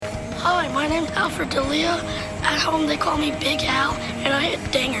Hi, my name's Alfred D'Elia. At home they call me Big Al, and I hit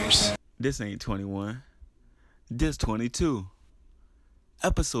dingers. This ain't 21. This 22.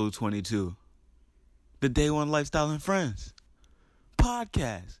 Episode 22. The Day One Lifestyle and Friends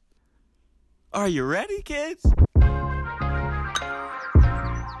podcast. Are you ready, kids?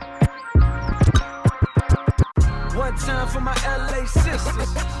 One time for my LA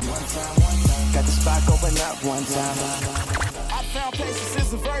sisters. Got the spot open up one time. I found patience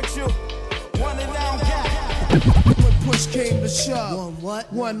is a virtue. One that I don't got. When push came to shove. One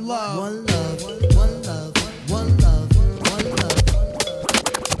what? One love. One love. One love. One love. One love.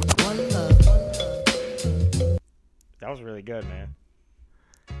 One love. That was really good, man.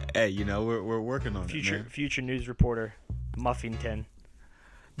 Hey, you know, we're working on it, man. Future news reporter, Muffington.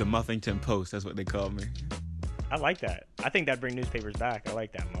 The Muffington Post, that's what they call me. I like that. I think that'd bring newspapers back. I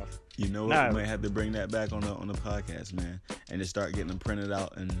like that, Muff. You know what? We might have to bring that back on the podcast, man, and just start getting them printed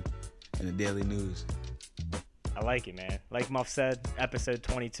out in the daily news. I like it, man. Like Muff said, episode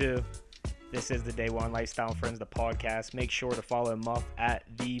 22. This is the Day One Lifestyle and Friends, the podcast. Make sure to follow Muff at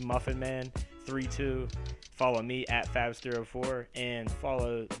the Muffin Man 32. Follow me at Fabs304 and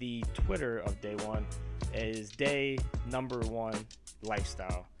follow the Twitter of Day One is Day Number One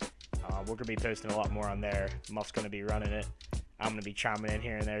Lifestyle. We're going to be posting a lot more on there. Muff's going to be running it. I'm going to be chiming in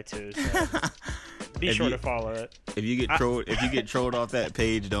here and there too. So be sure to follow it. If you get trolled off that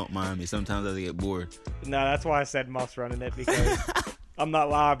page, don't mind me. Sometimes I get bored. No, that's why I said Muff's running it, because I'm not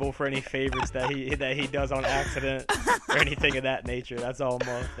liable for any favorites that he does on accident or anything of that nature. That's all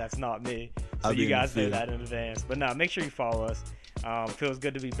Muff. That's not me. So you guys know that in advance. But no, make sure you follow us. Feels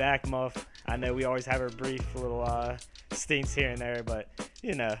good to be back, Muff. I know we always have our brief little stints here and there, but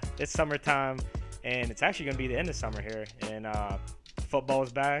you know, it's summertime and it's actually going to be the end of summer here, and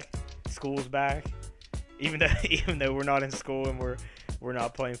football's back, school's back, even though we're not in school and we're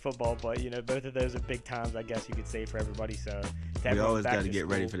not playing football, but you know, both of those are big times, I guess you could say, for everybody. So we always got to get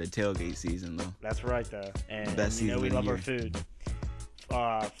ready for the tailgate season, though. That's right, though. And best you know, we love our season food.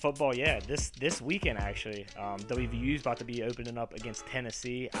 Football, yeah. This weekend actually, WVU is about to be opening up against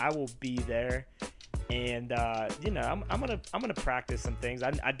Tennessee. I will be there, and you know, I'm gonna practice some things.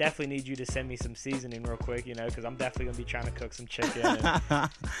 I definitely need you to send me some seasoning real quick, you know, because I'm definitely gonna be trying to cook some chicken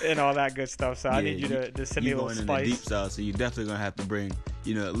and all that good stuff. So yeah, I need you to send me a little spice. You're going in the deep south, so you're definitely gonna have to bring,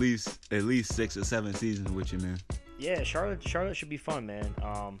 you know, at least 6 or 7 seasons with you, man. Yeah, Charlotte should be fun, man.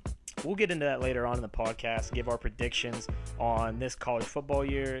 We'll get into that later on in the podcast, give our predictions on this college football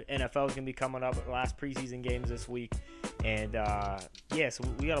year. NFL is going to be coming up, last preseason games this week. And, so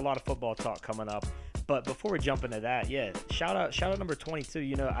we got a lot of football talk coming up. But before we jump into that, yeah, shout out number 22.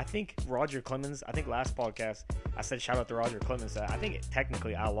 You know, I think Roger Clemens, last podcast, I said shout out to Roger Clemens. I think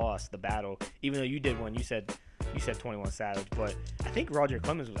technically I lost the battle, even though you did one. You said 21 Savage, but I think Roger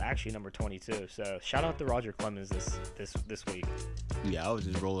Clemens was actually number 22. So shout out to Roger Clemens this week. Yeah, I was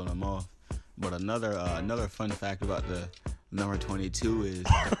just rolling them off. But another fun fact about the number 22 is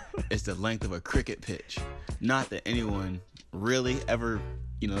it's the length of a cricket pitch. Not that anyone really ever,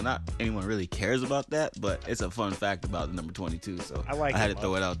 you know, not anyone really cares about that, but it's a fun fact about the number 22. So I had to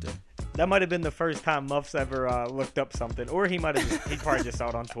throw it out there. That might have been the first time Muff's ever looked up something, or he probably just saw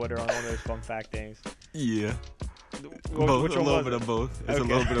it on Twitter on one of those fun fact things. Yeah. Both. Which one was it? A little bit of both. It's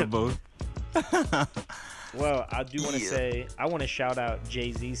okay. A little bit of both. Well, I do want to say, I want to shout out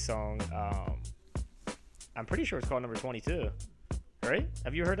Jay-Z's song. I'm pretty sure it's called Number 22. Right?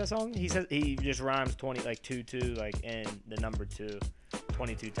 Have you heard that song? He says he just rhymes 20 like 2 like and the number 2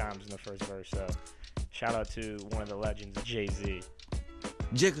 22 times in the first verse. So shout out to one of the legends, Jay-Z.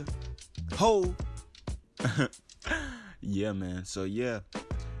 Jigga. Ho. Yeah, man. So yeah.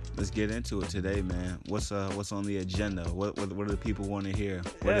 Let's get into it today, man. What's on the agenda? What do the people want to hear?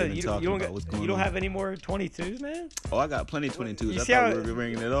 What are they talking about? What's going on? You don't have any more 22s, man? Oh, I got plenty of 22s. I thought we were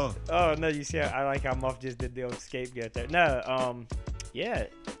bringing it off. Oh, no, you see I like how Muff just did the old scapegoat there. No, yeah.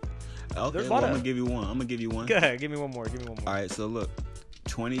 Okay, well, I'm going to give you one. Go ahead, give me one more. All right, so look.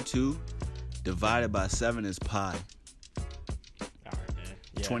 22 divided by 7 is pi. All right, man.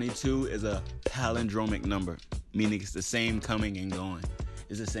 Yeah. 22 is a palindromic number, meaning it's the same coming and going.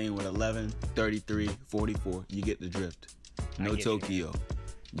 It's the same with 11, 33, 44. You get the drift. No Tokyo.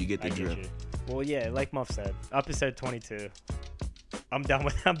 You get the drift. Well, yeah, like Muff said, episode 22. I'm done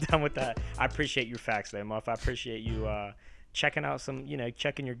with that. I appreciate your facts there, Muff. I appreciate you checking out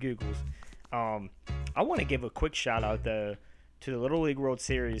checking your Googles. I want to give a quick shout out though to the Little League World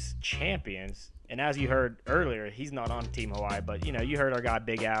Series champions. And as you heard earlier, he's not on Team Hawaii, but you know, you heard our guy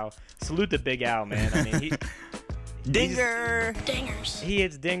Big Al. Salute to Big Al, man. I mean, Dingers. He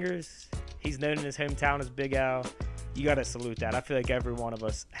hits dingers. He's known in his hometown as Big Al. you gotta salute that. I feel like every one of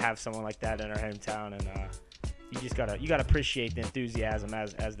us have someone like that in our hometown, and you gotta appreciate the enthusiasm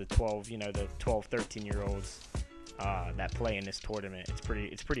as the 12, the 12, 13-year-olds that play in this tournament.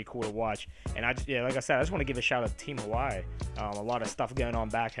 It's pretty cool to watch. And like I said, I just want to give a shout out to Team Hawaii. A lot of stuff going on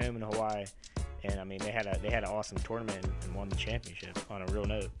back home in Hawaii, and I mean they had an awesome tournament and won the championship on a real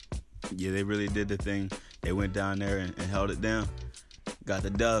note. Yeah, they really did the thing. They went down there and held it down, got the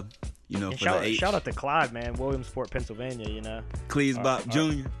dub. And for the H. Shout out to Clyde, man, Williamsport, Pennsylvania. Cleesbop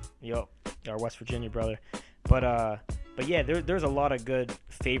Jr. Yup, our West Virginia brother. But yeah, there's a lot of good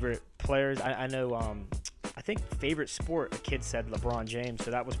favorite players. I know. I think favorite sport, a kid said LeBron James, so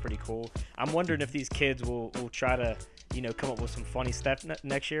that was pretty cool. I'm wondering if these kids will try to, come up with some funny stuff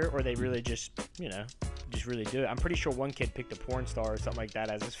next year, or they really just really do it. I'm pretty sure one kid picked a porn star or something like that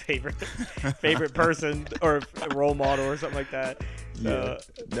as his favorite person or role model or something like that. Yeah,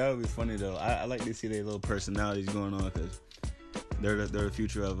 that would be funny though. I like to see their little personalities going on because they're the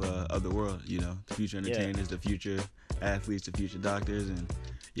future of the world. The future entertainers, the future athletes, the future doctors, and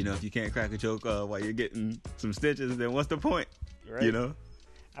if you can't crack a joke while you're getting some stitches, then what's the point? Right.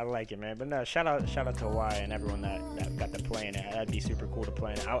 I like it, man. But no, shout out to Hawaii and everyone that got to play in it. That'd be super cool to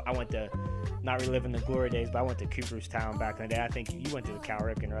play in it. I went to, not reliving the glory days, but I went to Cooperstown back in the day. I think you went to the Cal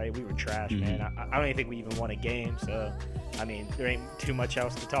Ripken, right? We were trash, man. I don't even think we even won a game. So, I mean, there ain't too much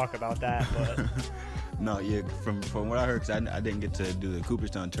else to talk about that. But no, yeah, from what I heard, because I didn't get to do the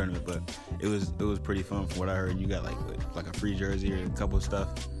Cooperstown tournament, but it was pretty fun. From what I heard, you got like a free jersey or a couple of stuff.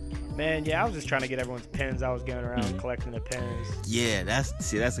 Man, yeah, I was just trying to get everyone's pins. I was going around collecting the pins. Yeah,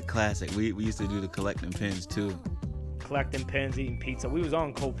 that's a classic. We used to do the collecting pins too. Collecting pins, eating pizza. We was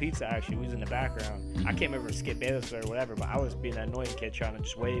on cold pizza actually. We was in the background. I can't remember if Skip Bayless or whatever, but I was being an annoying kid trying to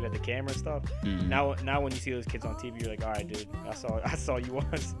just wave at the camera and stuff. Now when you see those kids on TV, you're like, all right, dude, I saw you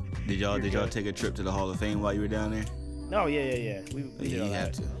once. Did y'all take a trip to the Hall of Fame while you were down there? No, yeah. We did all you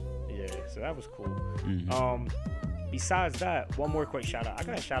have that. to. Yeah, so that was cool. Besides that, one more quick shout out. I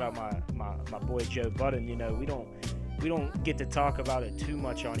gotta shout out my boy Joe Budden. We don't get to talk about it too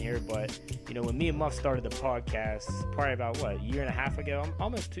much on here, but when me and Muff started the podcast, probably about a year and a half ago,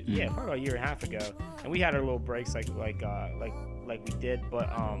 almost two, yeah, probably about a year and a half ago, and we had our little breaks like we did, but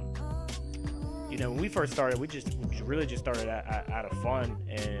when we first started, we really just started out of fun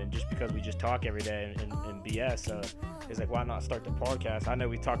and just because we just talk every day and BS. So it's like, why not start the podcast? I know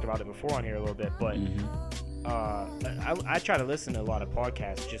we talked about it before on here a little bit, but. I try to listen to a lot of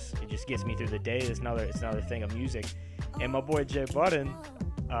podcasts. It just gets me through the day. It's another thing of music. And my boy Joe Budden,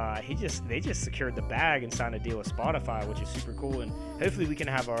 they just secured the bag and signed a deal with Spotify, which is super cool. And hopefully we can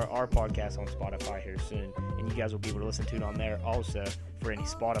have our podcast on Spotify here soon, and you guys will be able to listen to it on there also for any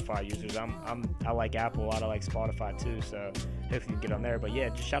Spotify users. I like Apple a lot. I like Spotify too, so hopefully you can get on there. But yeah,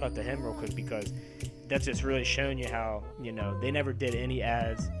 just shout out to him real quick because that's just really showing you how they never did any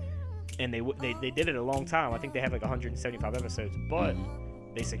ads. And they did it a long time. I think they have like 175 episodes, but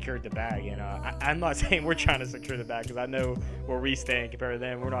they secured the bag. And I'm not saying we're trying to secure the bag because I know where we stand compared to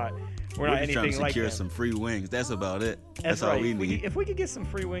them. We're not anything trying to like secure them. some free wings. That's about it. That's right. all we need. If we could get some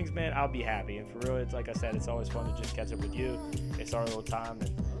free wings, man, I'll be happy. And for real, it's like I said, it's always fun to just catch up with you. It's our little time,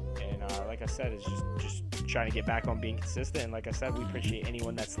 and like I said, it's just trying to get back on being consistent. And like I said, we appreciate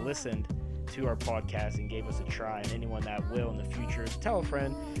anyone that's listened to our podcast and gave us a try, and anyone that will in the future, tell a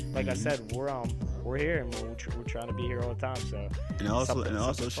friend. Like I said, we're here and we're trying to be here all the time. So and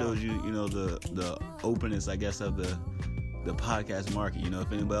also shows you the openness, I guess, of the podcast market.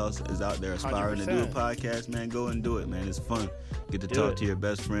 If anybody else is out there aspiring 100%. To do a podcast, man, go and do it, man. It's fun. Get to talk to your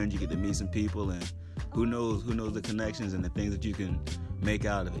best friend. You get to meet some people, and who knows the connections and the things that you can make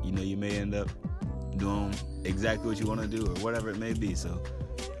out of it. You may end up doing exactly what you want to do or whatever it may be. So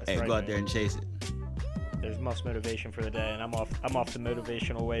hey, right, go out there and chase it. There's Muff's motivation for the day, and I'm off the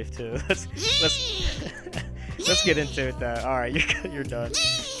motivational wave too. Let's get into it though. All right, you're done.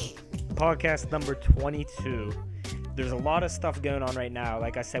 Podcast number 22. There's a lot of stuff going on right now.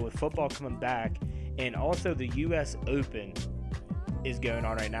 Like I said, with football coming back, and also the U.S. Open is going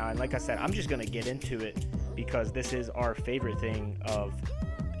on right now. And like I said, I'm just gonna get into it because this is our favorite thing of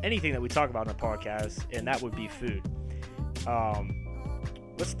anything that we talk about in the podcast, and that would be food.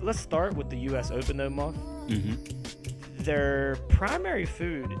 Let's start with the U.S. Open though, Muff. Their primary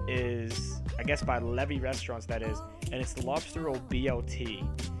food is, I guess, by Levy Restaurants, that is, and it's the lobster roll BLT.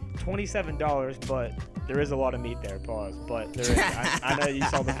 $27, but there is a lot of meat there. Pause. But there is. I know you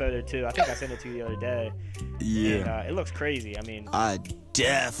saw the photo too. I think I sent it to you the other day. Yeah. And, it looks crazy. I mean, I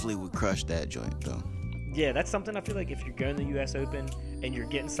definitely would crush that joint though. Yeah, that's something I feel like if you're going to the U.S. Open and you're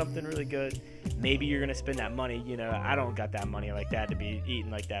getting something really good, maybe you're going to spend that money. I don't got that money like that to be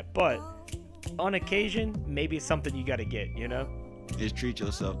eating like that. But on occasion, maybe it's something you got to get, you know? Just treat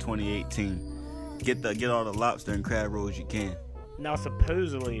yourself. 2018. Get all the lobster and crab rolls you can. Now,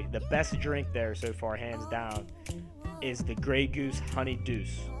 supposedly, the best drink there so far, hands down, is the Grey Goose Honey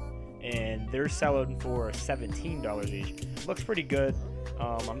Deuce. And they're selling for $17 each. Looks pretty good.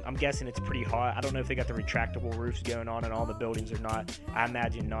 I'm guessing it's pretty hot. I don't know if they got the retractable roofs going on in all the buildings or not. I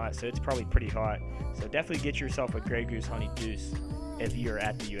imagine not, so it's probably pretty hot. So definitely get yourself a Grey Goose Honey Deuce if you're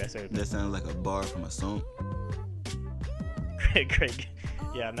at the U.S. Open. That sounds like a bar from a song. Greg.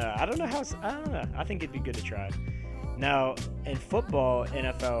 Yeah, no, I don't know. I think it'd be good to try. Now, in football,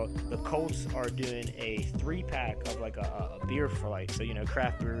 NFL, the Colts are doing a 3-pack of like a beer flight. So, you know,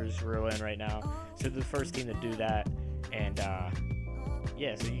 craft brewers are in right now. So they're the first team to do that. And,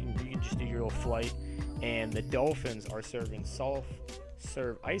 yeah, so you can just do your little flight. And the Dolphins are serving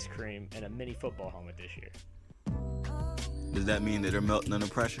soft-serve ice cream in a mini football helmet this year. Does that mean that they're melting under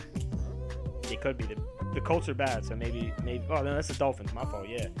pressure? It could be. The Colts are bad, so maybe. Oh no, that's the Dolphins. My fault.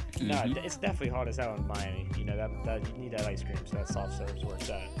 Yeah. No, it's definitely hot as hell in Miami. You know that you need that ice cream, so that soft serve's where it's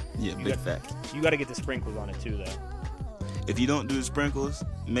at. Yeah, big fact. You got to get the sprinkles on it too, though. If you don't do the sprinkles,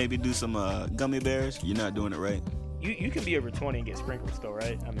 maybe do some gummy bears. You're not doing it right. You can be over 20 and get sprinkles still,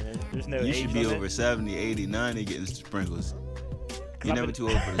 right? I mean, there's no. You age should be limit. over 70, 80, 90 getting sprinkles. You're never too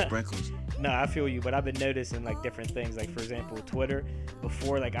old for the sprinkles. No, I feel you, but I've been noticing like different things. Like for example, Twitter.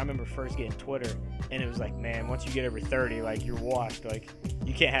 Before, like I remember first getting Twitter, and it was like, man, once you get over 30, like you're washed. Like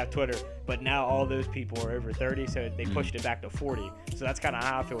you can't have Twitter. But now all those people are over 30, so they pushed it back to 40. So that's kind of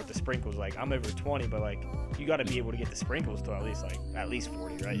how I feel with the sprinkles. Like I'm over 20, but like you got to be able to get the sprinkles to at least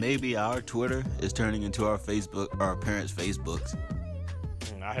 40, right? Maybe our Twitter is turning into our Facebook, our parents' Facebooks.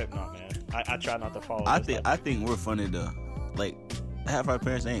 I hope not, man. I try not to follow. I think we're funny though. Like half our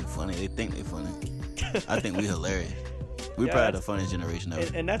parents ain't funny. They think they funny. I think we hilarious. We probably the funniest generation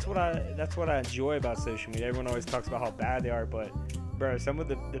ever. And that's what I enjoy about social media. Everyone always talks about how bad they are, but bro, some of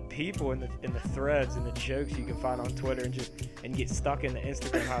the people in the threads and the jokes you can find on Twitter and get stuck in the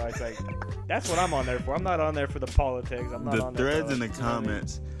Instagram highlights, like that's what I'm on there for. I'm not on there for the politics. I'm not the on there threads for, and the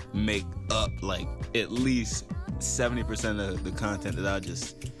comments make up like at least 70% of the content that I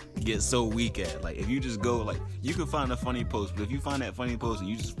just get so weak at. Like if you just go, like you can find a funny post, but if you find that funny post and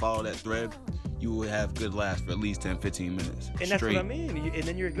you just follow that thread, you will have good laughs for at least 10-15 minutes and that's what I mean. And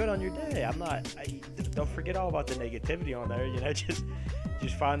then you're good on your day. Don't forget all about the negativity on there, you know. Just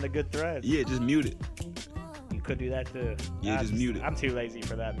find the good threads. Yeah, just mute it. You could do that too. Yeah, just mute it. I'm too lazy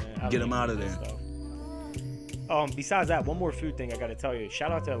for that, man. Get them out of there. Besides that, one more food thing I got to tell you.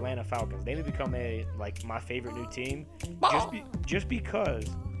 Shout out to Atlanta Falcons. They may become my favorite new team, just because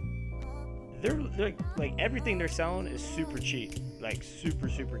they're like everything they're selling is super cheap, like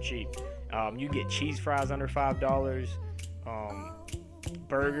super cheap. You get cheese fries under $5,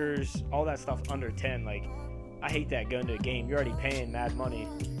 burgers, all that stuff under 10. Like I hate that going to a game. You're already paying mad money,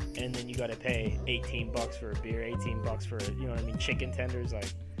 and then you got to pay $18 for a beer, $18 for you know what I mean, chicken tenders.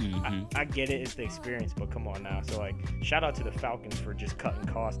 Like I get it, it's the experience, but come on now. So like, shout out to the Falcons for just cutting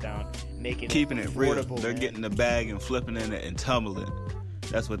costs down, keeping it real. They're man. getting the bag and flipping in it and tumbling.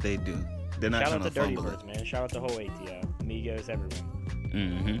 That's what they do. They're not shout trying out to Dirty fumble Birds, it. man. Shout out the whole ATL, Migos,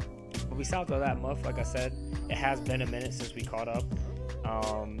 everyone. But besides all that, Muff, like I said, it has been a minute since we caught up.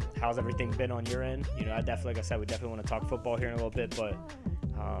 How's everything been on your end? You know, we definitely want to talk football here in a little bit, but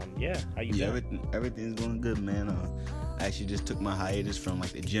yeah, how you been? Everything's going good, man. I actually just took my hiatus from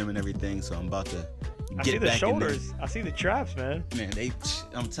like the gym and everything, so I'm about to get back shoulders. in there. I see the traps, man. Man,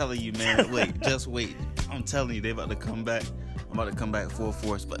 I'm telling you, man. Just wait. I'm telling you, they about to come back. I'm about to come back full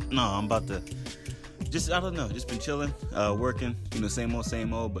force, but no, I'm about to. I don't know, just been chilling, working, you know,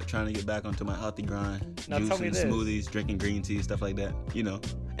 same old, but trying to get back onto my healthy grind. Now tell me Juicing, this. smoothies, drinking green tea, stuff like that, you know.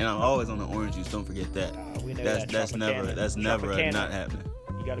 And I'm always on the orange juice, don't forget that. We know that's never not happening.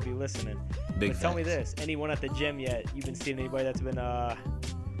 You got to be listening. Big but tell me facts. this, anyone at the gym yet? You've been seeing anybody that's been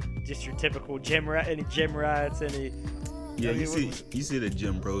just your typical gym rat, any gym rats, any... Yeah, you see the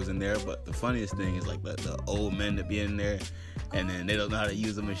gym bros in there, but the funniest thing is like the old men that be in there, and then they don't know how to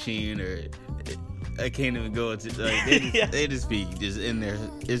use a machine, or I can't even go to like they just be in there.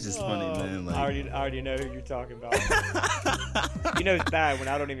 It's just funny, man. Like, I already know who you're talking about. You know it's bad when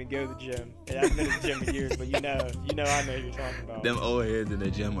I don't even go to the gym. I haven't been to the gym in years, but you know I know who you're talking about. Them old heads in the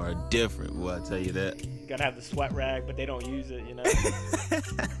gym are different, boy, I tell you that. You gotta have the sweat rag, but they don't use it, you know.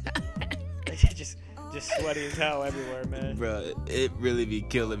 They just sweaty as hell everywhere, man. Bro, it really be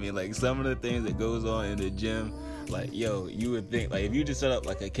killing me. Like some of the things that goes on in the gym, like yo, you would think like if you just set up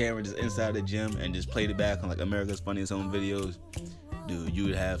like a camera just inside the gym and just played it back on like America's Funniest Home Videos, dude, you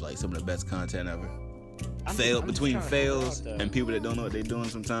would have like some of the best content ever. between trying to fails figure out, and people that don't know what they're doing.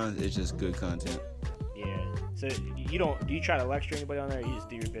 Sometimes it's just good content. Yeah. So do you try to lecture anybody on there? Or you just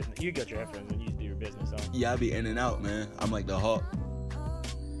do your business. You get your headphones and you just do your business on. Yeah, I be in and out, man. I'm like the Hawk.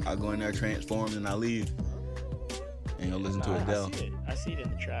 I go in there, transform, and I leave. And go listen to Adele. I see it in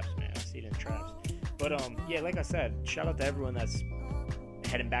the traps, man. I see it in the traps. But yeah, like I said, shout out to everyone that's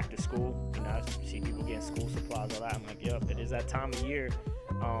heading back to school. You know, I see people getting school supplies, all that. I'm like, yep, it is that time of year.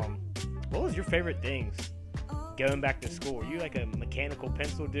 What was your favorite things going back to school? Were you like a mechanical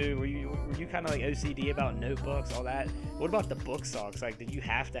pencil dude? Were you kind of like OCD about notebooks, all that? What about the book socks? Like, did you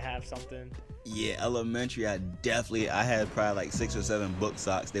have to have something? Yeah, elementary, I had probably like 6 or 7 book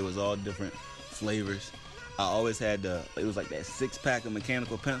socks. They was all different flavors. I always had it was like that 6-pack of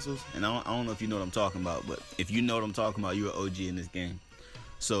mechanical pencils, and I don't know if you know what I'm talking about, but if you know what I'm talking about, you're an OG in this game.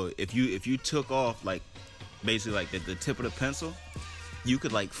 So if you took off like basically like the tip of the pencil, you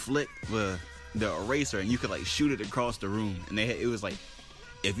could like flick the eraser and you could like shoot it across the room. And it was like,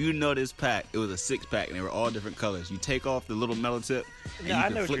 if you know this pack, it was a 6-pack and they were all different colors. You take off the little metal tip and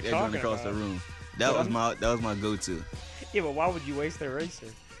you could flick that joint across the room. That was my go-to. Yeah, but why would you waste the eraser?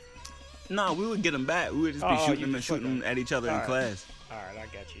 Nah, we would get them back. We would just be shooting them at each other in class. All right,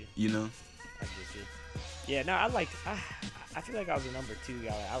 I got you. You know? I get you. Yeah, no, I feel like I was a number 2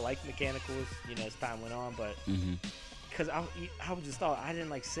 guy. I liked mechanicals, you know, as time went on, but because I was just thought I didn't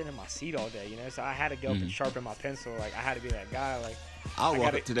like sit in my seat all day, you know, so I had to go up and sharpen my pencil. Like, I had to be that guy. Like, I'll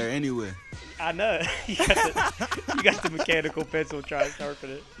walk up to there anyway. I know. you got the mechanical pencil, try to sharpen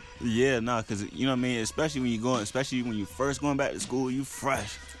it. Yeah, nah, because, you know what I mean, especially when you first going back to school, you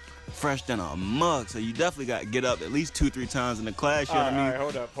fresh than a mug, so you definitely got to get up at least 2-3 times in the class. You know what I mean? All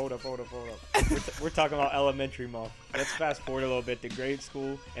right, hold up. We're talking about elementary month. Let's fast forward a little bit to grade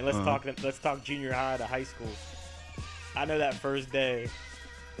school, and let's talk junior high to high school. I know that first day.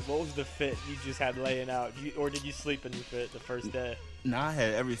 What was the fit you just had laying out? Or did you sleep in your fit the first day? Nah, I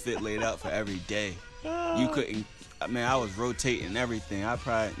had every fit laid out for every day. You couldn't. Man, I was rotating everything. I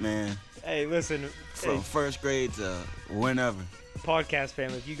probably, man. Hey, listen. From first grade to whenever. Podcast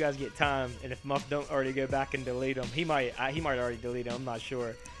family, if you guys get time, and if Muff don't already go back and delete them, he might already delete them, I'm not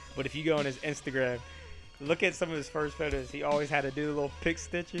sure. But if you go on his Instagram, look at some of his first photos. He always had to do little pick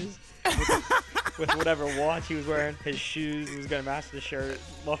stitches with whatever watch he was wearing, his shoes. He was gonna match the shirt.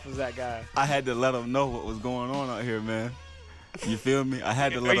 Muff was that guy. I had to let him know what was going on out here, man. You feel me? I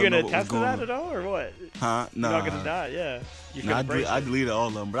had to let him know what was going on. Are you gonna test that at all, or what? Huh? No. You're not gonna die, yeah. I deleted all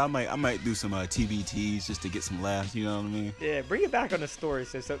of them, but I might do some TBTs just to get some laughs. You know what I mean? Yeah, bring it back on the story.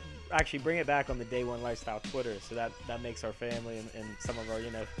 So actually, bring it back on the Day One Lifestyle Twitter. So that makes our family and some of our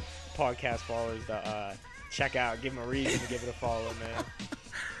podcast followers to check out, give them a reason to give it a follow, man.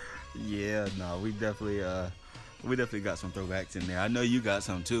 Yeah, no, we definitely got some throwbacks in there. I know you got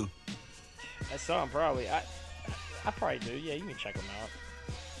some too. That's some probably. I probably do. Yeah, you can check them out.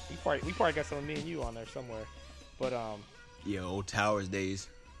 We probably got some of me and you on there somewhere. But yeah, old Towers days.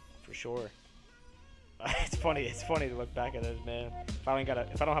 For sure. It's funny to look back at those, man. If I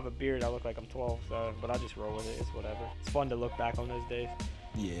don't have a beard, I look like I'm 12. So, but I just roll with it. It's whatever. It's fun to look back on those days.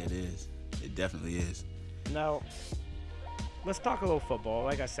 Yeah, it is. It definitely is. Now, let's talk a little football.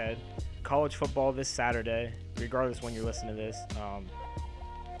 Like I said, college football this Saturday, regardless when you're listening to this,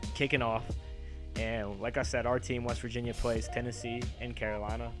 kicking off. And like I said, our team, West Virginia, plays Tennessee and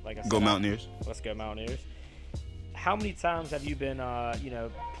Carolina. Like I said, go Mountaineers. Let's go Mountaineers. How many times have you been,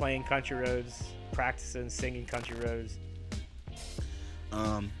 playing Country Roads, practicing, singing Country Roads?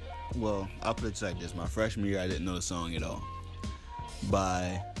 Well, I'll put it like this. My freshman year, I didn't know the song at all.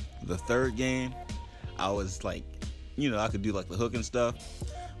 By the 3rd game, I was like, I could do like the hook and stuff.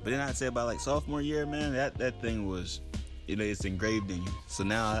 But then I'd say by like sophomore year, man, that thing was, it's engraved in you. So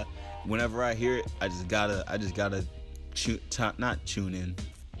now whenever I hear it, I just gotta chime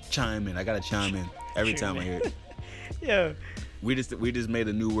in. I gotta chime in every time I hear it. Yeah. We just made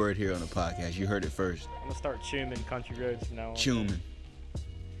a new word here on the podcast. You heard it first. I'm gonna start chuming Country Roads from now on. Chuming.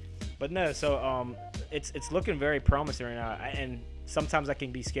 But no, so it's looking very promising right now, and sometimes that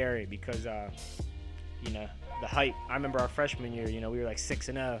can be scary because the hype. I remember our freshman year, we were like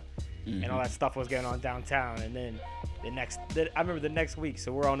 6-0, and all that stuff was going on downtown, and then I remember the next week,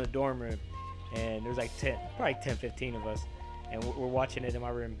 so we're on the dorm room, and there's like 10, 15 of us, and we're watching it in my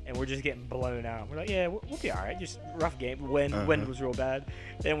room, and we're just getting blown out. We're like, yeah, we'll be all right, just rough game. Wind was real bad.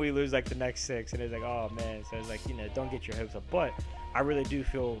 Then we lose like the next 6, and it's like, oh man. So it's like, don't get your hopes up. But I really do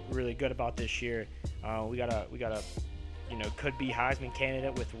feel really good about this year. We got a could be Heisman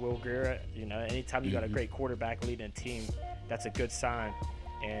candidate with Will Grier. Anytime you got a great quarterback leading a team, that's a good sign.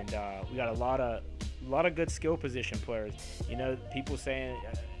 And we got a lot of good skill position players. People saying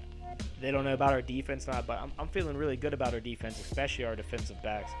they don't know about our defense, but I'm feeling really good about our defense, especially our defensive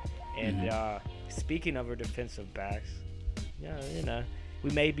backs. And speaking of our defensive backs, we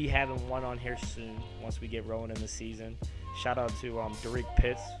may be having one on here soon once we get rolling in the season. Shout out to Derek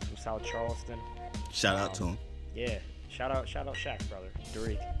Pitts from South Charleston. Shout out to him. Yeah, shout out Shaq's brother,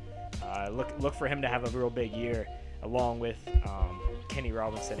 Derek. Look for him to have a real big year, along with Kenny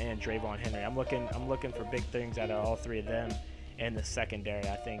Robinson and Drayvon Henry. I'm looking for big things out of all three of them in the secondary.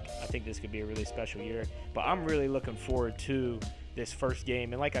 I think this could be a really special year. But I'm really looking forward to this first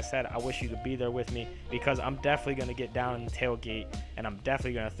game. And like I said, I wish you could be there with me, because I'm definitely going to get down in the tailgate, and I'm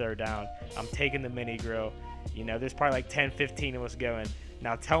definitely going to throw down. I'm taking the mini grill. There's probably like 10, 15 of us going.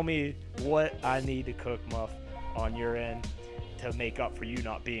 Now tell me what I need to cook, Muff, on your end to make up for you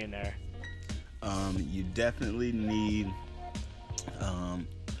not being there. You definitely need.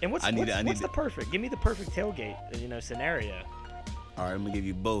 And what's the perfect? Give me the perfect tailgate, scenario. All right, I'm gonna give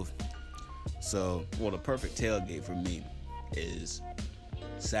you both. So, the perfect tailgate for me is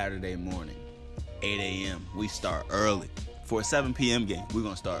Saturday morning, 8 a.m. We start early. For a 7 p.m. game, we're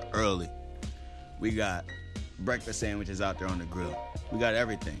gonna start early. We got breakfast sandwiches out there on the grill. We got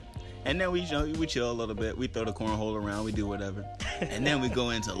everything. And then we chill a little bit. We throw the cornhole around. We do whatever. And then we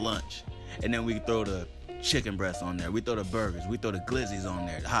go into lunch. And then we throw the chicken breasts on there. We throw the burgers. We throw the glizzies on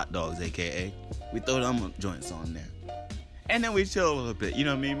there. The hot dogs, a.k.a. We throw them joints on there. And then we chill a little bit. You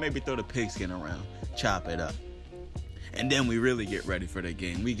know what I mean? Maybe throw the pigskin around. Chop it up. And then we really get ready for the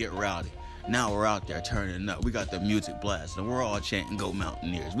game. We get rowdy. Now we're out there turning up. We got the music blast, and we're all chanting "Go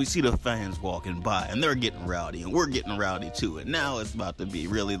Mountaineers." We see the fans walking by, and they're getting rowdy, and we're getting rowdy too. And now it's about to be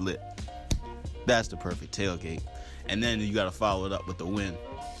really lit. That's the perfect tailgate. And then you got to follow it up with the win.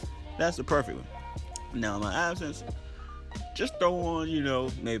 That's the perfect one. Now in my absence, just throw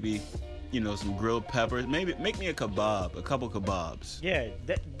on, maybe, some grilled peppers. Maybe make me a kebab, a couple kebabs. Yeah,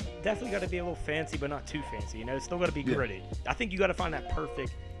 definitely got to be a little fancy, but not too fancy. It's still got to be gritty. I think you got to find that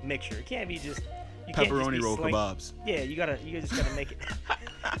perfect mixture. It can't be just pepperoni roll kebabs. Yeah, you just gotta make it.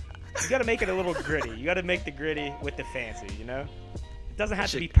 You gotta make it a little gritty. You gotta make the gritty with the fancy. It doesn't have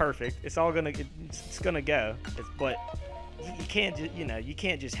to be perfect. It's all gonna go. But you can't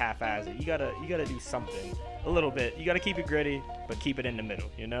just half-ass it. You gotta do something a little bit. You gotta keep it gritty, but keep it in the middle.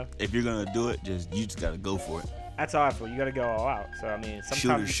 If you're gonna do it, you just gotta go for it. That's how I feel. You gotta go all out. So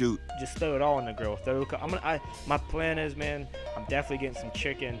sometimes shoot. Just throw it all in the grill. My plan is, man, I'm definitely getting some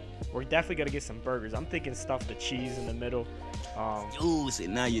chicken. We're definitely gonna get some burgers. I'm thinking stuff the cheese in the middle. Ooh, see,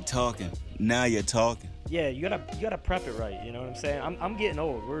 now you're talking. Yeah, you gotta prep it right. You know what I'm saying? I'm getting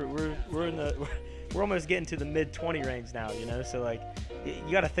old. We're almost getting to the mid-20 range now. So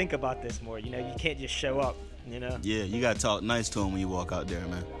you gotta think about this more. You can't just show up. Yeah, you gotta talk nice to him when you walk out there,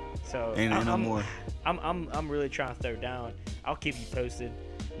 man. So ain't no more. I'm really trying to throw down. I'll keep you posted.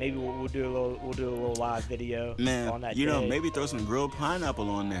 Maybe we'll do a little live video on that day. Maybe throw some grilled pineapple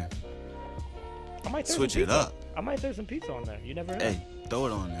on there. I might throw switch it up. I might throw some pizza on there. You never know. Hey, throw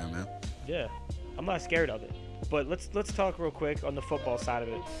it on there, man. Yeah, I'm not scared of it. But let's talk real quick on the football side of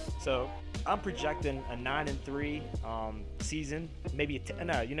it. So I'm projecting a 9-3 season. Maybe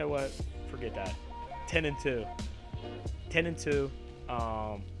no. You know what? Forget that. 10-2. 10-2.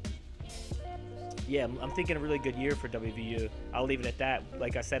 Yeah, I'm thinking a really good year for WVU. I'll leave it at that.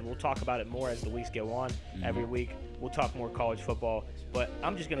 Like I said, we'll talk about it more as the weeks go on. Every week, we'll talk more college football. But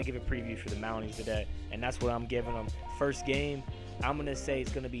I'm just going to give a preview for the Mounties today, and that's what I'm giving them. First game, I'm going to say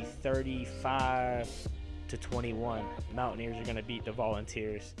it's going to be 35-21. Mountaineers are going to beat the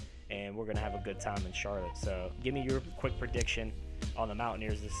Volunteers, and we're going to have a good time in Charlotte. So give me your quick prediction on the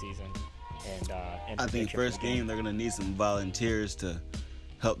Mountaineers this season. And I think first game, they're going to need some volunteers to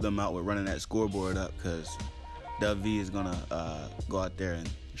help them out with running that scoreboard up, because WV is gonna go out there and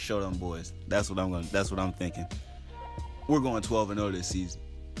show them boys. That's what I'm thinking. We're going 12-0 this season.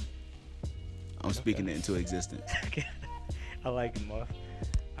 I'm speaking it into existence. I like it, Muff.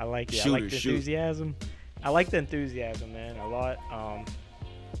 I like it. I like the enthusiasm. I like the enthusiasm, man, a lot.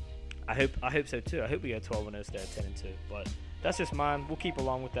 I hope so too. I hope we go 12-0 instead of 10-2. But that's just mine. We'll keep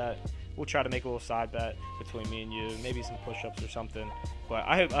along with that. We'll try to make a little side bet between me and you, maybe some push-ups or something. But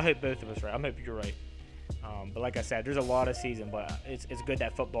I hope both of us are right. I hope you're right. But like I said, there's a lot of season, but it's good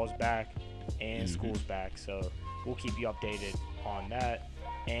that football's back and school's back. So we'll keep you updated on that.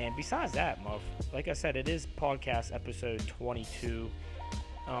 And besides that, Muff, like I said, it is podcast episode 22.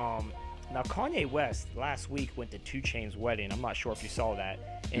 Now, Kanye West last week went to 2 Chainz's wedding. I'm not sure if you saw that.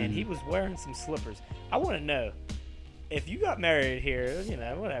 And he was wearing some slippers. I want to know, if you got married here,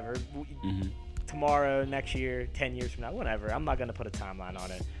 whatever, tomorrow, next year, 10 years from now, whatever. I'm not gonna put a timeline on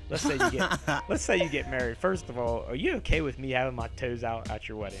it. Let's say you get married. First of all, are you okay with me having my toes out at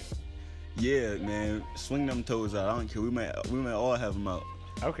your wedding? Yeah, man, swing them toes out. I don't care. We might all have them out.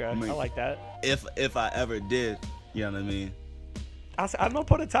 Okay, I like that. If I ever did, you know what I mean. I'm gonna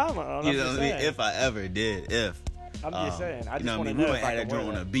put a time on. You know what I mean? If I ever did, I'm just saying. I just want to We know might if I have can that wear joint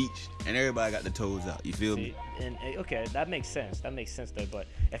on that. the beach, and everybody got the toes out. You feel me? And okay, that makes sense. That makes sense though. But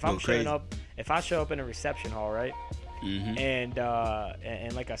if Go I'm showing crazy. up, if I show up in a reception hall, right, Mm-hmm.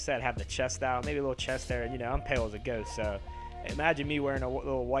 and like I said, have the chest out, maybe a little chest there, and I'm pale as a ghost. So imagine me wearing a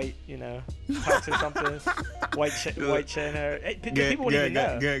little white, tux or something, white chain hair. Hey, people wouldn't even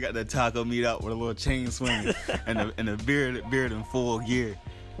know. Gary got the taco meat out with a little chain swing and a beard in full gear.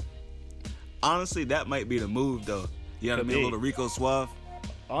 Honestly, that might be the move though. You know what I Could mean? be. A little Rico Suave.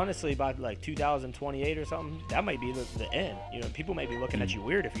 Honestly, by like 2028 or something, that might be the end. People may be looking at you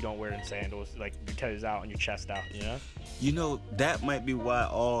weird if you don't wear them sandals, like your toes out and your chest out. That might be why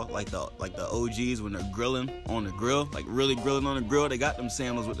all like the OGs when they're grilling on the grill, like really grilling on the grill, they got them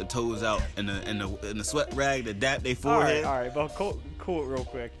sandals with the toes out and the sweat rag to dap they forehead. All right, but cool it real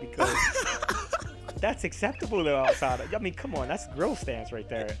quick because that's acceptable though outside. I mean, come on, that's grill stance right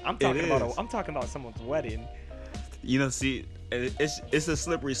there. I'm talking about someone's wedding. See, it's a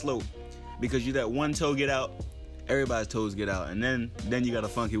slippery slope because you let one toe get out, everybody's toes get out, and then you got a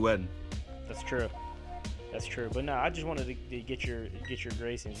funky wedding. That's true. But no, I just wanted to get your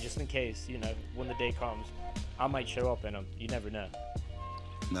gracings just in case, when the day comes, I might show up in them. You never know.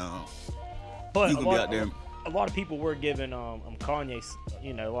 No, But you can be out there. A lot of people were giving Kanye,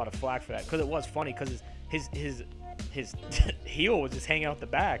 a lot of flack for that because it was funny because his heel was just hanging out the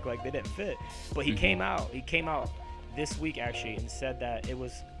back like they didn't fit. But he came out this week actually and said that it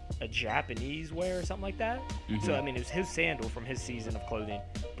was a Japanese wear or something like that. So I mean, it was his sandal from his season of clothing,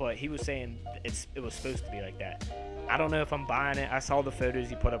 but he was saying it was supposed to be like that. I don't know if I'm buying it. I saw the photos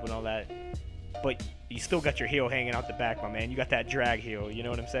he put up and all that, but you still got your heel hanging out the back, my man. You got that drag heel. You know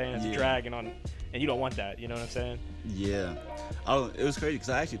what I'm saying? It's dragging on, and you don't want that. You know what I'm saying? Yeah, it was crazy because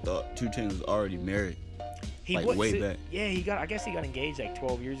I actually thought 2 Chainz was already married. Way back. Yeah, I guess he got engaged like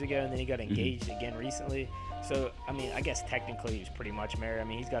 12 years ago, and then he got engaged again recently. So, I mean, I guess technically he's pretty much married. I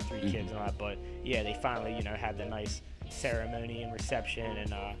mean, he's got 3 kids and all that, but yeah, they finally, had the nice ceremony and reception,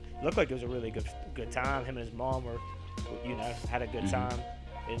 and it looked like it was a really good time. Him and his mom were, had a good time.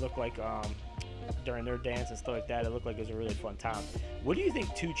 It looked like during their dance and stuff like that, it looked like it was a really fun time. What do you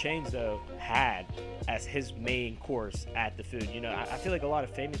think 2 Chainz though had as his main course at the food? I feel like a lot of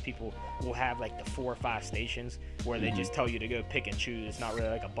famous people will have like the 4 or 5 stations where they just tell you to go pick and choose. It's not really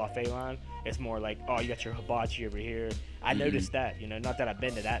like a buffet line. It's more like, oh, you got your hibachi over here. I noticed that. Not that I've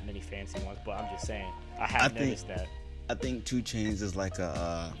been to that many fancy ones, but I'm just saying I have noticed that. I think 2 Chainz is like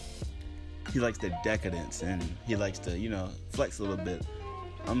he likes the decadence and he likes to flex a little bit.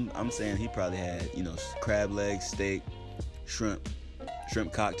 I'm saying he probably had crab legs, steak, shrimp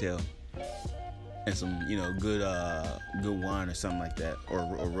cocktail, and some good wine or something like that, or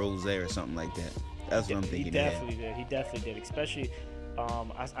rosé or something like that. That's what I'm thinking. He definitely did. Especially,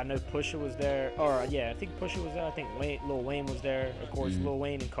 I know Pusha was there, or yeah, I think Pusha was there. I think Lil Wayne was there. Of course, Lil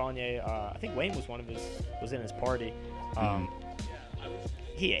Wayne and Kanye. I think Wayne was in his party.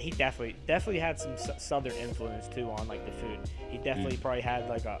 He definitely had some southern influence too on like the food. He definitely probably had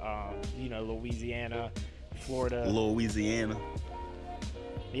like a Louisiana, Florida. Louisiana.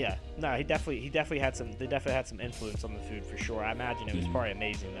 Yeah, no, he definitely had some. They definitely had some influence on the food for sure. I imagine it was probably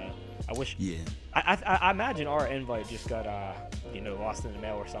amazing though. I wish. Yeah. I imagine our invite just got lost in the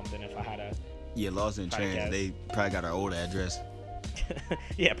mail or something. If I had a. Yeah, lost in trans. They probably got our old address.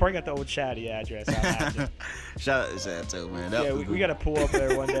 Yeah, probably got the old Chatty address. I imagine. Shout out to Chat too, man. We gotta pull up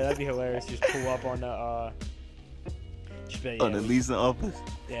there one day. That'd be hilarious. Just pull up on the. On the leasing office.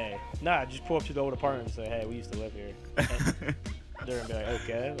 Yeah, nah, just pull up to the old apartment and say, "Hey, we used to live here." And they're gonna be like,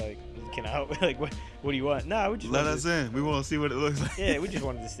 "Okay, like, can I help? Like, what do you want?" Nah, we just let us in. We want to see what it looks like. Yeah, we just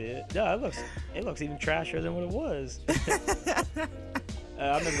wanted to see it. No, it looks even trashier than what it was.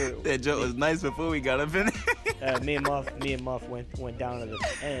 I remember that joke was nice before we got up in it. Me and Muff went down to the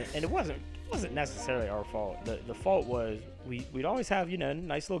and it wasn't necessarily our fault. The fault was we'd always have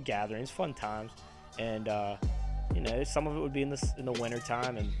nice little gatherings, fun times, and some of it would be in the winter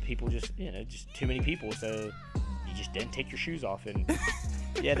time, and people just too many people, so you just didn't take your shoes off, and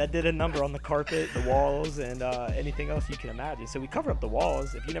yeah, that did a number on the carpet, the walls, and anything else you can imagine. So we covered up the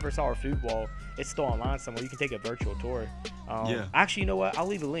walls. If you never saw our food wall, it's still online somewhere. You can take a virtual tour. Yeah. Actually, you know what? I'll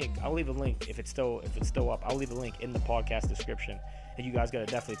leave a link if it's still up. I'll leave a link in the podcast description, and you guys gotta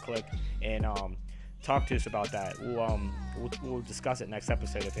definitely click and talk to us about that. We'll discuss it next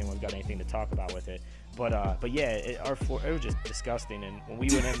episode if anyone's got anything to talk about with it. But yeah, our floor, it was just disgusting. And when we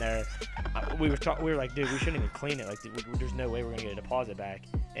went in there, we were like, dude, we shouldn't even clean it. Like, there's no way we're gonna get a deposit back.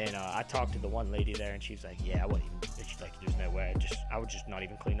 And I talked to the one lady there, and she's like, yeah, I wouldn't even. She's like, there's no way. I would just not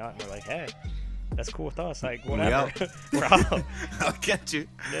even clean up. And we're like, hey, that's cool with us. Like, whatever. We're out. I'll get you.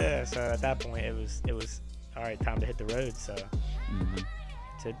 Yeah. So at that point, it was all right. Time to hit the road. So. Mm-hmm.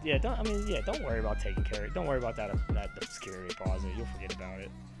 So yeah, don't worry about taking care of it. Don't worry about that obscure deposit. You'll forget about it.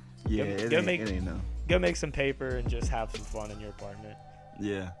 Yeah, it ain't no. Go make some paper and just have some fun in your apartment.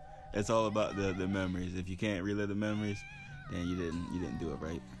 Yeah, it's all about the memories. If you can't relive the memories, then you didn't do it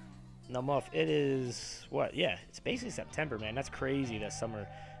right. No, Muff, it is what? Yeah, it's basically September, man. That's crazy that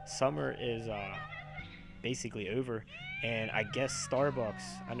summer is basically over. And I guess Starbucks.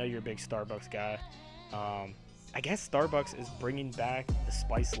 I know you're a big Starbucks guy. I guess Starbucks is bringing back the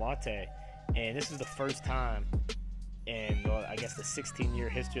spiced latte, and this is the first time in, well, I guess the 16-year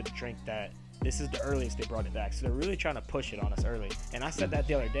history of the drink that this is the earliest they brought it back. So they're really trying to push it on us early. And I said that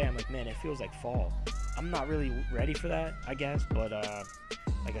the other day. I'm like, man, it feels like fall. I'm not really ready for that, I guess, but like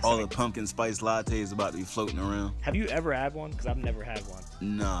I said, all the pumpkin spice lattes about to be floating around. Have you ever had one? Because I've never had one.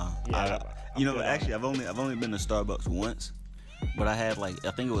 Nah. Yeah, Actually, I've only been to Starbucks once. But I had I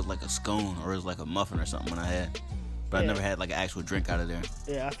think it was like a scone or it was like a muffin or something when I had. But I never had like an actual drink out of there.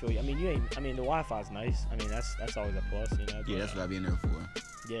 Yeah, I feel you. I mean, the Wi-Fi's nice. I mean, that's always a plus, you know. Yeah, that's what I'd be in there for.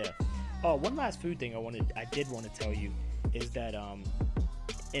 Yeah. Oh, one last food thing I did want to tell you is that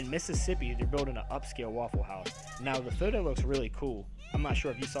in Mississippi they're building an upscale Waffle House. Now the photo looks really cool. I'm not sure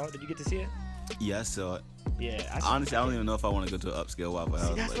if you saw it. Did you get to see it? Yeah, I saw it. Yeah. Honestly, I don't even know if I want to go to an upscale Waffle House.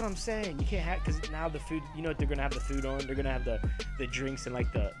 See, that's what I'm saying. You can't have, because now the food, you know what they're gonna have the food on? They're gonna have the drinks in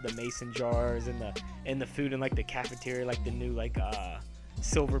like the mason jars and the food in like the cafeteria, like the new like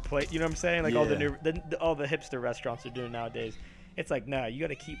silver plate. You know what I'm saying? Like all the new all the hipster restaurants are doing nowadays. It's like, nah, you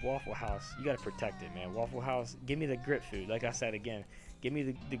gotta keep Waffle House. You gotta protect it, man. Waffle House, give me the grit food. Like I said again, give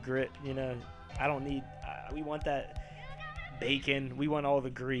me the grit. You know, I don't need. We want that bacon. We want all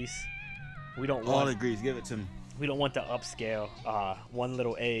the grease. We don't want all the grease. Give it to me. We don't want the upscale one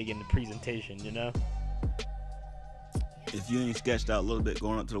little egg in the presentation, you know? If you ain't sketched out a little bit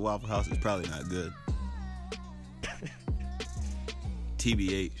going up to the Waffle House, it's probably not good.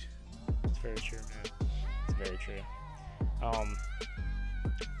 TBH. It's very true, man. It's very true.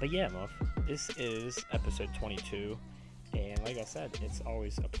 But yeah, Muff, this is episode 22. And like I said, it's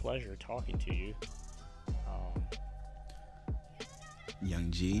always a pleasure talking to you.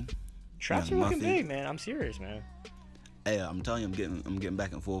 Young G. Traps are looking big, man. I'm serious, man. Hey, I'm telling you, I'm getting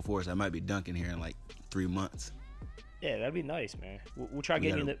back in full force. I might be dunking here in like 3 months. Yeah, that'd be nice, man. We'll try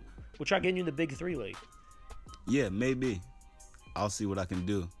getting you in the Big 3 league. Yeah, maybe. I'll see what I can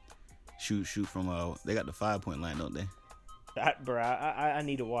do. Shoot from they got the 5-point line, don't they? Bro, I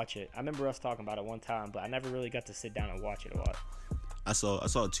need to watch it. I remember us talking about it one time, but I never really got to sit down and watch it a lot. I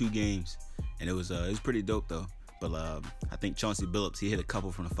saw 2 games, and it was pretty dope though. But I think Chauncey Billups, he hit a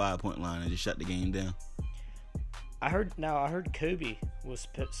couple from the 5-point line and just shut the game down. I heard Kobe was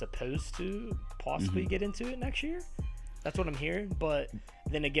supposed to possibly get into it next year. That's what I'm hearing. But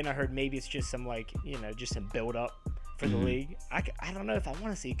then again, I heard maybe it's just some just some build up for the league. I don't know if I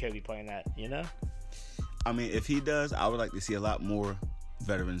want to see Kobe playing that, you know? I mean, if he does, I would like to see a lot more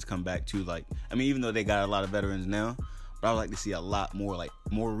veterans come back too. Even though they got a lot of veterans now, but I would like to see a lot more,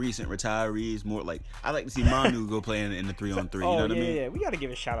 more recent retirees. I'd like to see Manu go play in the 3-on-3. You know what I mean? Yeah. We got to give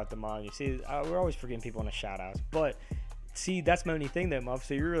a shout out to Manu. See, we're always forgetting people on the shout outs. But, see, that's my only thing though, Muff.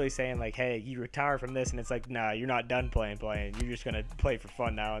 So you're really saying, hey, you retire from this, and it's like, nah, you're not done playing. You're just going to play for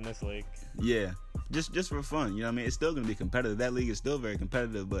fun now in this league. Yeah. Just for fun. You know what I mean? It's still going to be competitive. That league is still very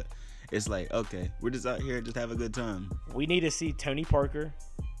competitive, but it's like, okay, we're just out here just have a good time. We need to see Tony Parker,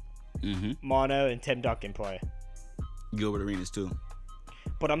 Mono, and Tim Duncan play. Gilbert Arenas too.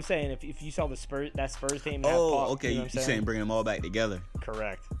 But I'm saying if you saw that Spurs team. Okay. You're saying bring them all back together.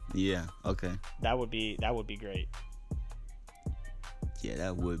 Correct. Yeah. Okay. That would be great. Yeah,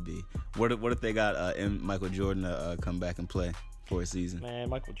 that would be. What if they got Michael Jordan come back and play for a season? Man,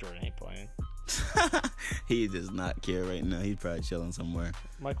 Michael Jordan ain't playing. He does not care right now. He's probably chilling somewhere.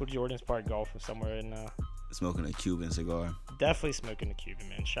 Michael Jordan's probably golfing somewhere and smoking a Cuban cigar. Definitely smoking a Cuban,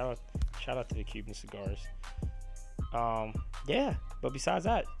 man. Shout out to the Cuban cigars. Yeah, but besides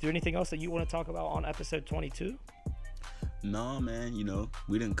that, do anything else that you want to talk about on episode 22? No, man,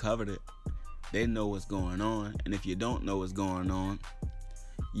 we done covered it. They know what's going on, and if you don't know what's going on,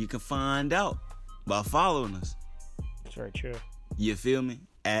 you can find out by following us. That's very true. You feel me?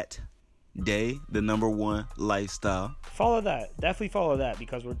 At Day, the #1 lifestyle. Follow that. Definitely follow that,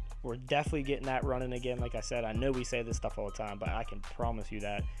 because we're definitely getting that running again. Like I said, I know we say this stuff all the time, but I can promise you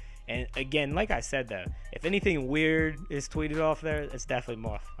that. And again, like I said, though, if anything weird is tweeted off there, it's definitely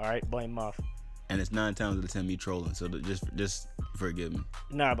Muff. All right, blame Muff. And it's 9 times out of 10 me trolling, so just forgive me.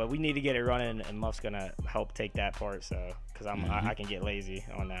 No, but we need to get it running, and Muff's gonna help take that part. So, because I can get lazy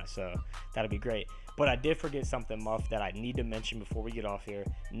on that, so that'll be great. But I did forget something, Muff, that I need to mention before we get off here.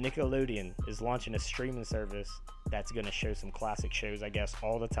 Nickelodeon is launching a streaming service that's gonna show some classic shows, I guess,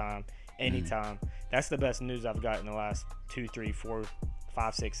 all the time, anytime. That's the best news I've got in the last 2, 3, 4,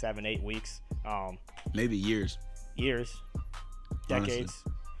 5, 6, 7, 8 weeks. Maybe years, decades.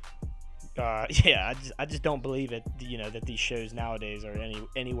 Yeah, I just don't believe it. That these shows nowadays are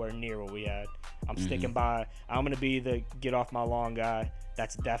anywhere near what we had. I'm sticking by. I'm gonna be the get off my lawn guy.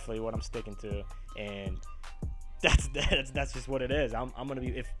 That's definitely what I'm sticking to, and that's just what it is. I'm gonna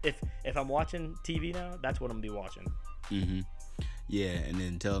be if I'm watching TV now, that's what I'm gonna be watching. Yeah, and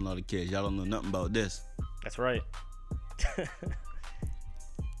then telling all the kids, y'all don't know nothing about this. That's right.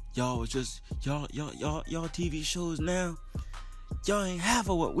 Y'all was just y'all TV shows now. Y'all ain't half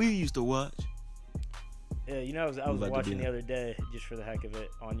of what we used to watch. Yeah, I was watching the other day, just for the heck of it,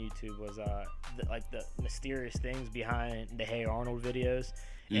 on YouTube, was the mysterious things behind the Hey Arnold videos,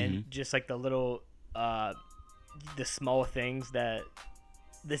 and just like the little the small things that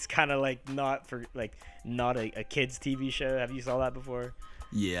this kind of like not a kids TV show. Have you saw that before?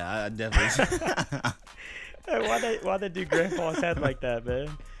 Yeah, I definitely. Why they do Grandpa's head like that, man?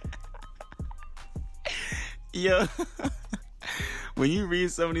 Yeah. When you read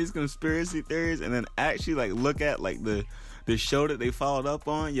some of these conspiracy theories and then actually like look at like the show that they followed up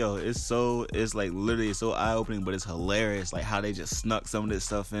on, it's like literally so eye-opening, but it's hilarious like how they just snuck some of this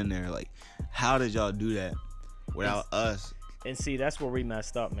stuff in there. Like, how did y'all do that without us? And see, that's where we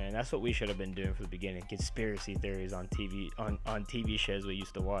messed up, man. That's what we should have been doing from the beginning. Conspiracy theories on TV, on TV shows we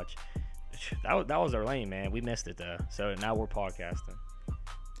used to watch. That was our lane, man. We missed it though. So now we're podcasting.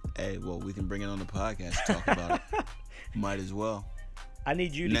 Hey, well, we can bring it on the podcast to talk about it. Might as well. I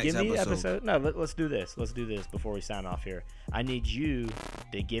need you to give me an episode. No, let's do this. Let's do this before we sign off here. I need you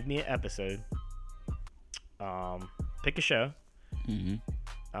to give me an episode. Pick a show.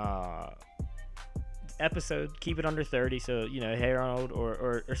 Episode, keep it under 30. So, Hey Arnold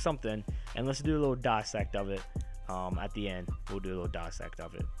or something. And let's do a little dissect of it. At the end, we'll do a little dissect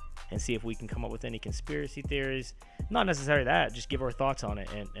of it. And see if we can come up with any conspiracy theories. Not necessarily that. Just give our thoughts on it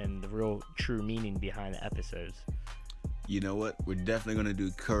and the real true meaning behind the episodes. You know what? We're definitely going to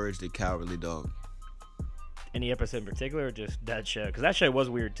do Courage the Cowardly Dog. Any episode in particular, or just that show? Because that show was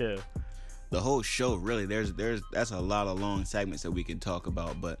weird too. The whole show, really. That's a lot of long segments that we can talk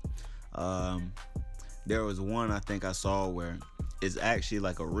about. But there was one I think I saw where it's actually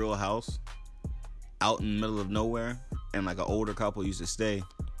like a real house out in the middle of nowhere, and like an older couple used to stay.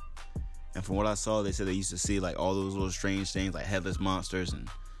 And from what I saw, they said they used to see like all those little strange things, like headless monsters and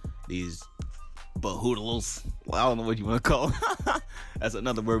these bahoodles. Well, I don't know what you want to call them. That's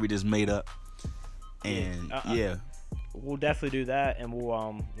another word we just made up. And yeah, we'll definitely do that. And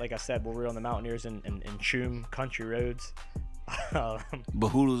we'll like I said, we'll reel on the Mountaineers and Choom country roads.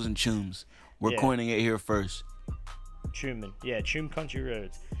 Bahoodles and Chooms. We're coining it here first. Choom country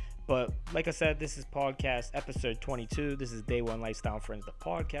roads. But like I said, this is podcast episode 22. This is Day One Lifestyle Friends, the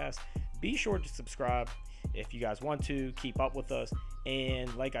podcast. Be sure to subscribe if you guys want to keep up with us.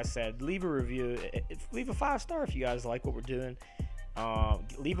 And like I said, leave a review. Leave a 5-star if you guys like what we're doing.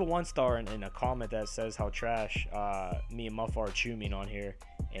 Leave a 1-star in a comment that says how trash me and Muff are chewing on here.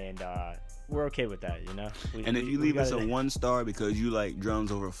 And we're okay with that, And if you leave us a 1-star because you like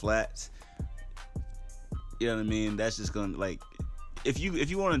drums over flats, you know what I mean? That's just going to like... If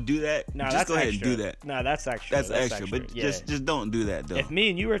you want to do that, just go ahead and do that. No, that's extra. That's extra. But just don't do that though. If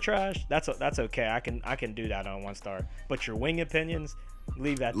me and you are trash, that's okay. I can do that on 1-star. But your wing opinions,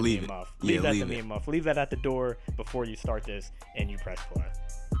 leave that to me and Muff. Leave that to me and Muff. Leave that at the door before you start this and you press play.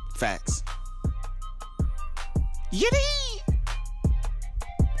 Facts. Yippee!